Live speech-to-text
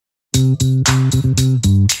Yo,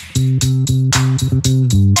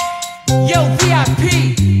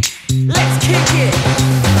 VIP, let's kick it.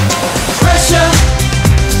 Pressure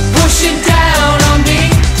pushing down on me,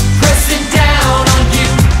 pressing down on you.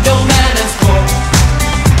 No man is more.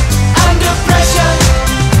 Under pressure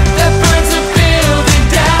that burns a building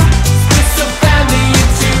down, splits a family in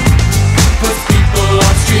two, puts people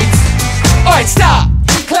on streets. Alright, stop,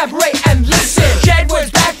 collaborate and listen. Jedward's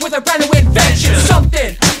back with a brand new invention.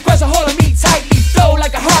 Something grabs a hold of me tightly, flow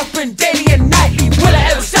like a harpoon daily and nightly. Will I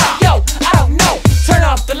ever stop? Yo, I don't know. Turn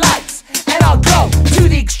off the lights and I'll go to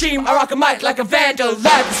the extreme. I rock a mic like a vandal,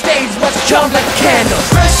 live the stage, watch it jump like a candle.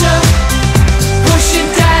 Pressure pushing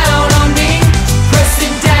down on me,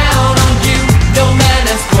 pressing down on you. No man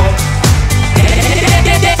has more.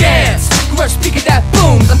 Dance, rush speaker that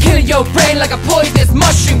booms. I'm killing your brain like a poisonous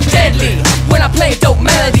mushroom, deadly. When I play a dope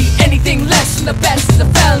melody, anything less than the best is a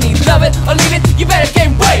felony. Love it or leave it, you better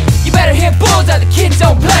gain weight. You better hit bullseye, the kids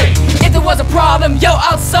don't play. If there was a problem, yo,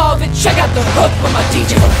 I'll solve it. Check out the hook when my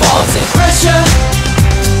DJ performs it. Pressure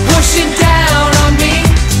pushing down on me,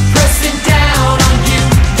 pressing down on you.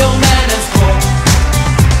 No man has more.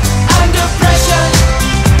 Under pressure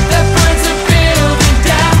that burns a building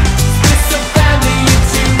down, splits a family in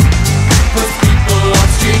two, puts people on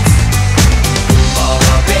streets.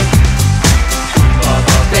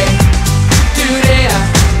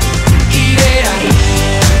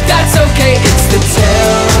 That's okay, it's the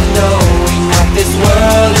tale of knowing what this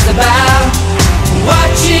world is about.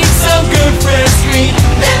 Watching some good friends scream,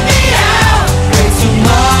 let me out. When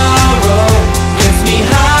tomorrow gets me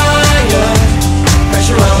higher.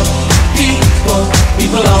 Pressure on people,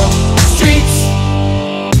 people on the streets.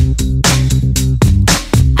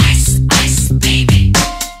 Ice, ice, baby.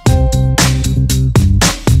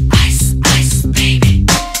 Ice, ice, baby.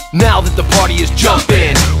 Now that the party is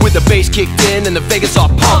jumping, with the bass kicked in and the Vegas are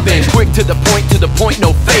pumping, quick to the point,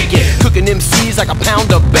 no faking. Cooking MCs like a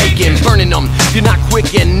pound of bacon, burning them, you're not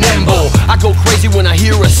quick and nimble. I go crazy when I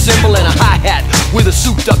hear a cymbal and a hi-hat with a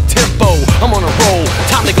souped up tempo. I'm on a roll,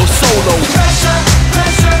 time to go solo. Pressure,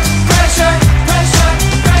 pressure, pressure, pressure,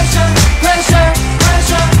 pressure, pressure,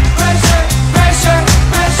 pressure, pressure, pressure,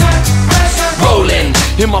 pressure, pressure. Rolling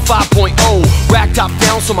in my 5.0, rack top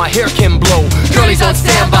down so my hair can blow. Girlies on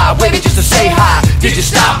standby, waiting just to say hi. Did you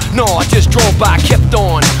stop? No, I just drove by, kept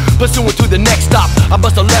on pursuing to the next stop. I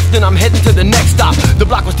bust a left and I'm heading to the next stop. The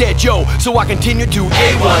block was dead, yo, so I continued to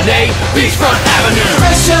A1A Beachfront Avenue.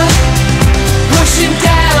 Pressure pushing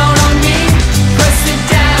down on